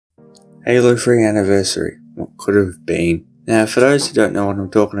Halo 3 Anniversary, what could have been. Now, for those who don't know what I'm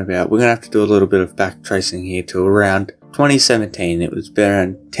talking about, we're going to have to do a little bit of back tracing here to around 2017. It was been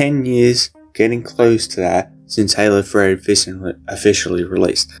around 10 years, getting close to that, since Halo 3 officially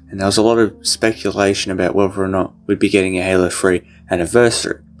released. And there was a lot of speculation about whether or not we'd be getting a Halo 3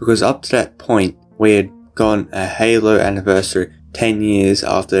 Anniversary, because up to that point, we had gone a Halo Anniversary 10 years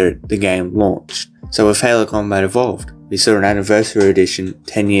after the game launched. So with Halo Combat Evolved, we saw an Anniversary Edition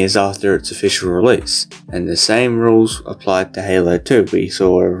 10 years after its official release. And the same rules applied to Halo 2. We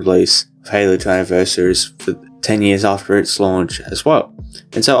saw a release of Halo 2 Anniversaries for 10 years after its launch as well.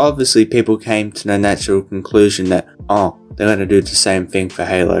 And so obviously people came to the natural conclusion that, they're going to do the same thing for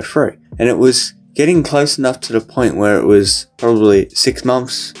Halo 3. And it was getting close enough to the point where it was probably 6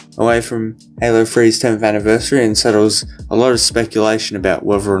 months away from Halo 3's 10th anniversary, and so there was a lot of speculation about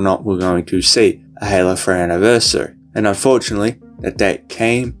whether or not we're going to see a Halo 3 anniversary. And unfortunately, that date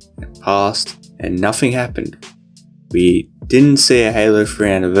came and passed and nothing happened. We didn't see a Halo 3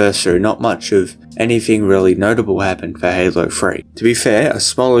 anniversary, not much of anything really notable happened for Halo 3. To be fair, a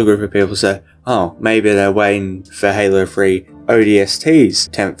smaller group of people said, maybe they're waiting for Halo 3 ODST's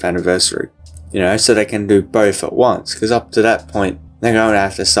 10th anniversary, so they can do both at once, because up to that point, they're going to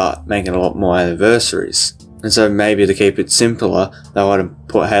have to start making a lot more anniversaries. And so maybe to keep it simpler, they want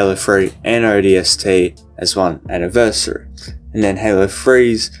to put Halo 3 and ODST as one anniversary. And then Halo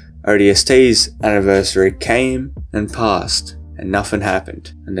 3's ODST's anniversary came and passed, and nothing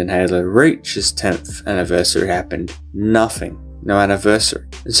happened. And then Halo Reach's 10th anniversary happened. Nothing. No anniversary.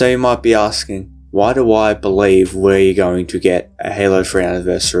 And so you might be asking, why do I believe we're going to get a Halo 3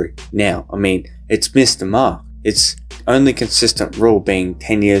 anniversary now? I mean, it's missed the mark. Its only consistent rule being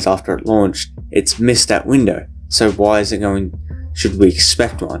 10 years after it launched, it's missed that window. So why is it should we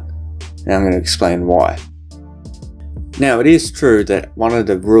expect one? And I'm going to explain why. Now, it is true that one of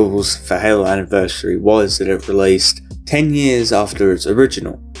the rules for Halo Anniversary was that it released 10 years after its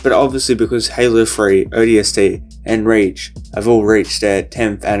original. But obviously because Halo 3, ODST and Reach have all reached their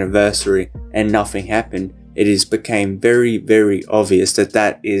 10th anniversary and nothing happened, it became very, very obvious that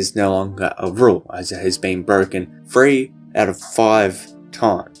that is no longer a rule, as it has been broken 3 out of 5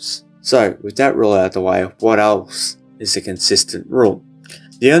 times. So, with that rule out of the way, what else is a consistent rule?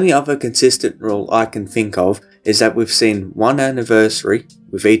 The only other consistent rule I can think of is that we've seen one anniversary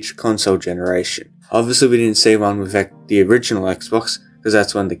with each console generation. Obviously we didn't see one with the original Xbox, because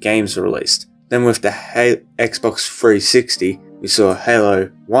that's when the games were released. Then with the Xbox 360, we saw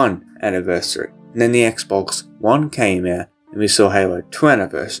Halo 1 anniversary. And then the Xbox One came out, and we saw Halo 2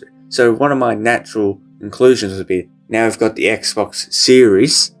 anniversary. So one of my natural conclusions would be, now we've got the Xbox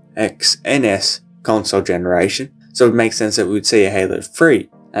Series X and S console generation, so it would make sense that we would see a Halo 3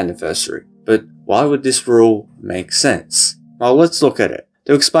 anniversary. But why would this rule make sense? Well, let's look at it.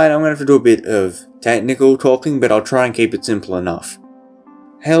 To explain, I'm going to have to do a bit of technical talking, but I'll try and keep it simple enough.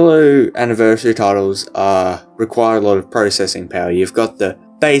 Halo anniversary titles require a lot of processing power. You've got the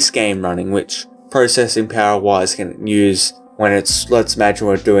base game running, which processing power wise can use when let's imagine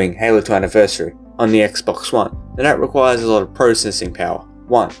we're doing Halo 2 Anniversary on the Xbox One. Then that requires a lot of processing power.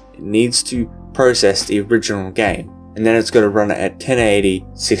 One, it needs to process the original game, and then it's got to run it at 1080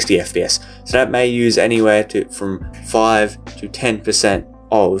 60 FPS. So that may use anywhere from 5 to 10%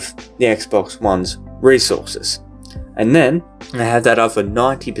 of the Xbox One's resources. And then I have that other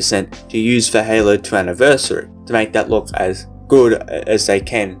 90% to use for Halo 2 Anniversary to make that look as good as they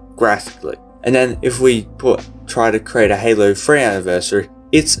can graphically. And then if we try to create a Halo 3 Anniversary,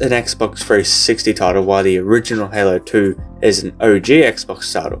 it's an Xbox 360 title, while the original Halo 2 is an OG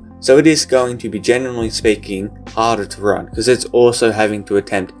Xbox title. So it is going to be, generally speaking, harder to run, because it's also having to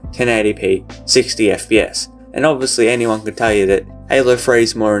attempt 1080p 60 FPS. And obviously anyone could tell you that Halo 3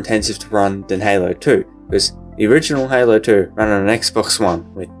 is more intensive to run than Halo 2, because the original Halo 2 ran on an Xbox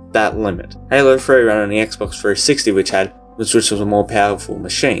One with that limit. Halo 3 ran on the Xbox 360, which was a more powerful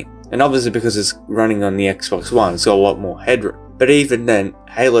machine. And obviously because it's running on the Xbox One, it's got a lot more headroom. But even then,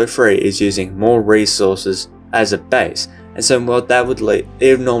 Halo 3 is using more resources as a base. And so what that would it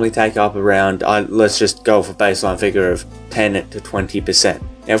would normally take up around, let's just go for a baseline figure of 10 to 20%.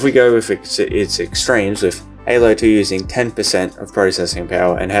 Now if we go with its extremes, with Halo 2 using 10% of processing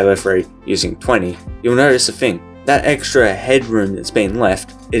power and Halo 3 using 20, you'll notice a thing. That extra headroom that's been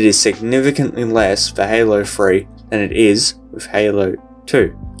left, it is significantly less for Halo 3 than it is with Halo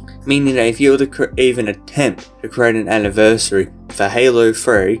 2. Meaning that if you were to even attempt to create an anniversary for Halo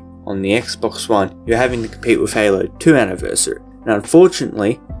 3 on the Xbox One, you're having to compete with Halo 2 anniversary. And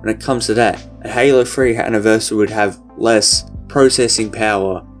unfortunately, when it comes to that, a Halo 3 anniversary would have less processing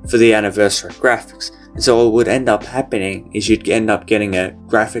power for the anniversary graphics. And so what would end up happening is you'd end up getting a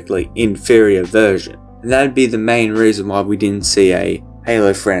graphically inferior version. And that would be the main reason why we didn't see a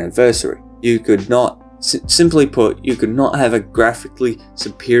Halo 3 Anniversary. You could not, simply put, you could not have a graphically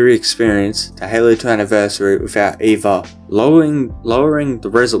superior experience to Halo 2 Anniversary without either lowering the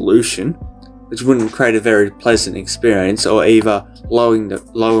resolution, which wouldn't create a very pleasant experience, or either lowering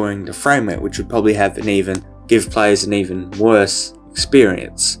the frame rate, which would probably give players an even worse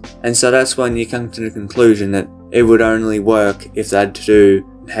experience. And so that's when you come to the conclusion that it would only work if they had to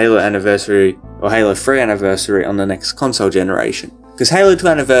do Halo Anniversary or Halo 3 Anniversary on the next console generation. Because Halo 2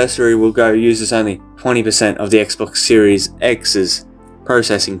 Anniversary uses only 20% of the Xbox Series X's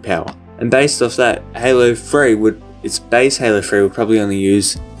processing power. And based off that, its base Halo 3 would probably only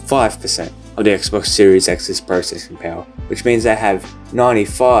use 5% of the Xbox Series X's processing power, which means they have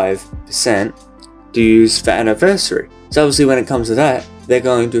 95% to use for Anniversary. So obviously when it comes to that, they're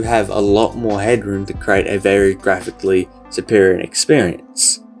going to have a lot more headroom to create a very graphically superior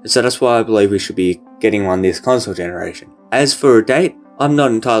experience. And so that's why I believe we should be getting one this console generation. As for a date, I'm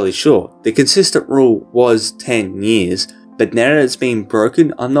not entirely sure. The consistent rule was 10 years, but now that it's been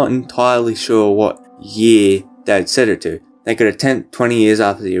broken, I'm not entirely sure what year they'd set it to. They could attempt 20 years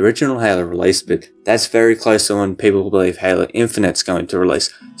after the original Halo release, but that's very close to when people believe Halo Infinite's going to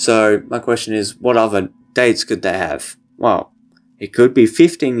release. So my question is, what other dates could they have? Well, it could be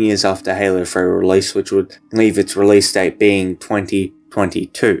 15 years after Halo 3 release, which would leave its release date being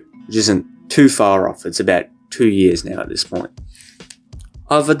 2022, which isn't too far off. It's about 2 years now at this point.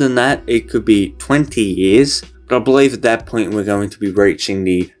 Other than that, it could be 20 years, but I believe at that point we're going to be reaching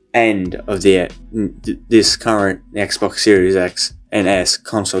the end of this current Xbox Series X and S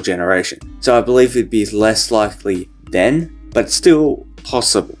console generation. So I believe it'd be less likely then, but still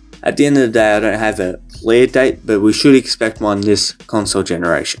possible. At the end of the day, I don't have a clear date, but we should expect one this console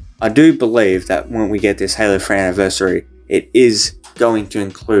generation. I do believe that when we get this Halo 3 Anniversary, it is going to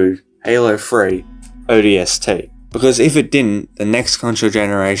include Halo 3 ODST. Because if it didn't, the next console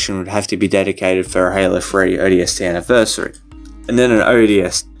generation would have to be dedicated for a Halo 3 ODST Anniversary. And then an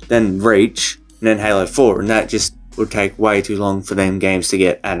then Reach, and then Halo 4, and that just would take way too long for them games to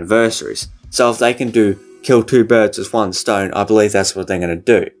get anniversaries. So if they can kill two birds with one stone, I believe that's what they're going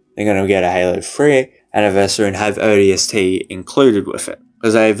to do. They're going to get a Halo 3 Anniversary and have ODST included with it.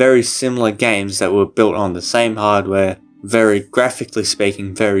 Because they are very similar games that were built on the same hardware, very graphically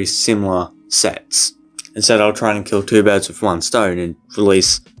speaking, very similar sets. And so they'll try and kill two birds with one stone and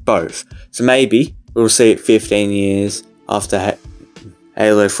release both. So maybe we'll see it 15 years after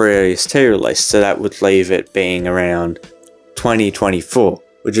Halo 3 ODST release, so that would leave it being around 2024,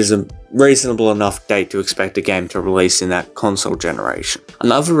 which is a reasonable enough date to expect a game to release in that console generation.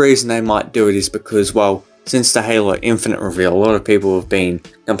 Another reason they might do it is because, well, since the Halo Infinite reveal, a lot of people have been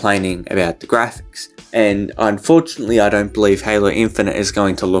complaining about the graphics, and unfortunately I don't believe Halo Infinite is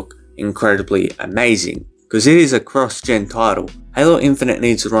going to look incredibly amazing, because it is a cross-gen title. Halo Infinite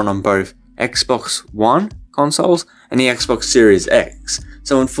needs to run on both Xbox One consoles and the Xbox Series X.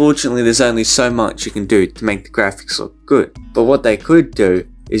 So unfortunately there's only so much you can do to make the graphics look good. But what they could do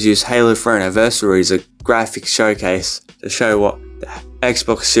is use Halo 3 Anniversary as a graphics showcase to show what the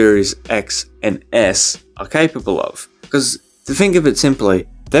Xbox Series X and S are capable of. Because to think of it simply,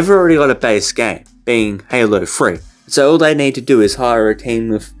 they've already got a base game, being Halo 3. So all they need to do is hire a team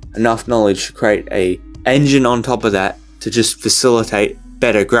with enough knowledge to create a engine on top of that to just facilitate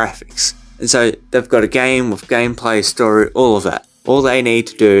better graphics. And so they've got a game with gameplay, story, all of that. All they need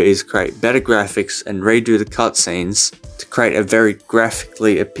to do is create better graphics and redo the cutscenes to create a very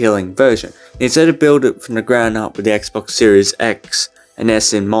graphically appealing version. Instead of build it from the ground up with the Xbox Series X and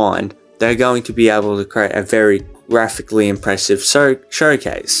S in mind, they're going to be able to create a very graphically impressive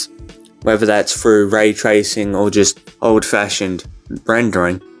showcase. Whether that's through ray tracing or just old-fashioned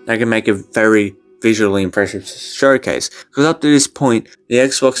rendering, they can make a very visually impressive showcase. Because up to this point, the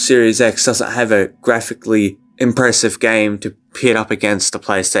Xbox Series X doesn't have a graphically impressive game to pit up against the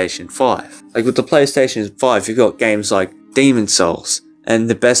PlayStation 5. Like with the PlayStation 5, you've got games like Demon's Souls, and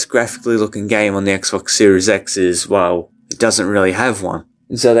the best graphically looking game on the Xbox Series X is, well, it doesn't really have one.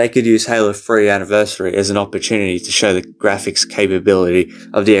 And so they could use Halo 3 Anniversary as an opportunity to show the graphics capability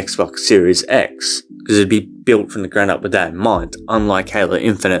of the Xbox Series X, because it'd be built from the ground up with that in mind, unlike Halo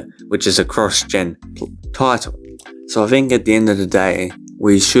Infinite, which is a cross-gen title. So I think at the end of the day,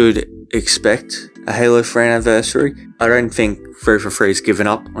 we should expect a Halo 3 Anniversary. I don't think 343's given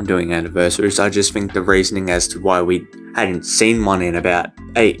up on doing anniversaries. I just think the reasoning as to why we hadn't seen one in about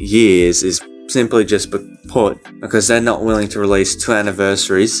 8 years is simply just put because they're not willing to release 2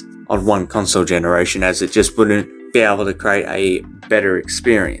 anniversaries on one console generation, as it just wouldn't be able to create a better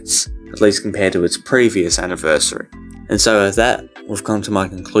experience. at least compared to its previous anniversary. And so with that, we've come to my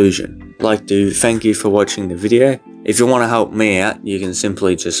conclusion. I'd like to thank you for watching the video. If you want to help me out, you can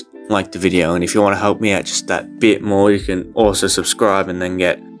simply just like the video, and if you want to help me out just that bit more, you can also subscribe and then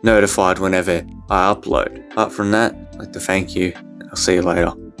get notified whenever I upload. Apart from that, I'd like to thank you, and I'll see you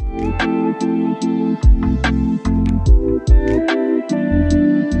later.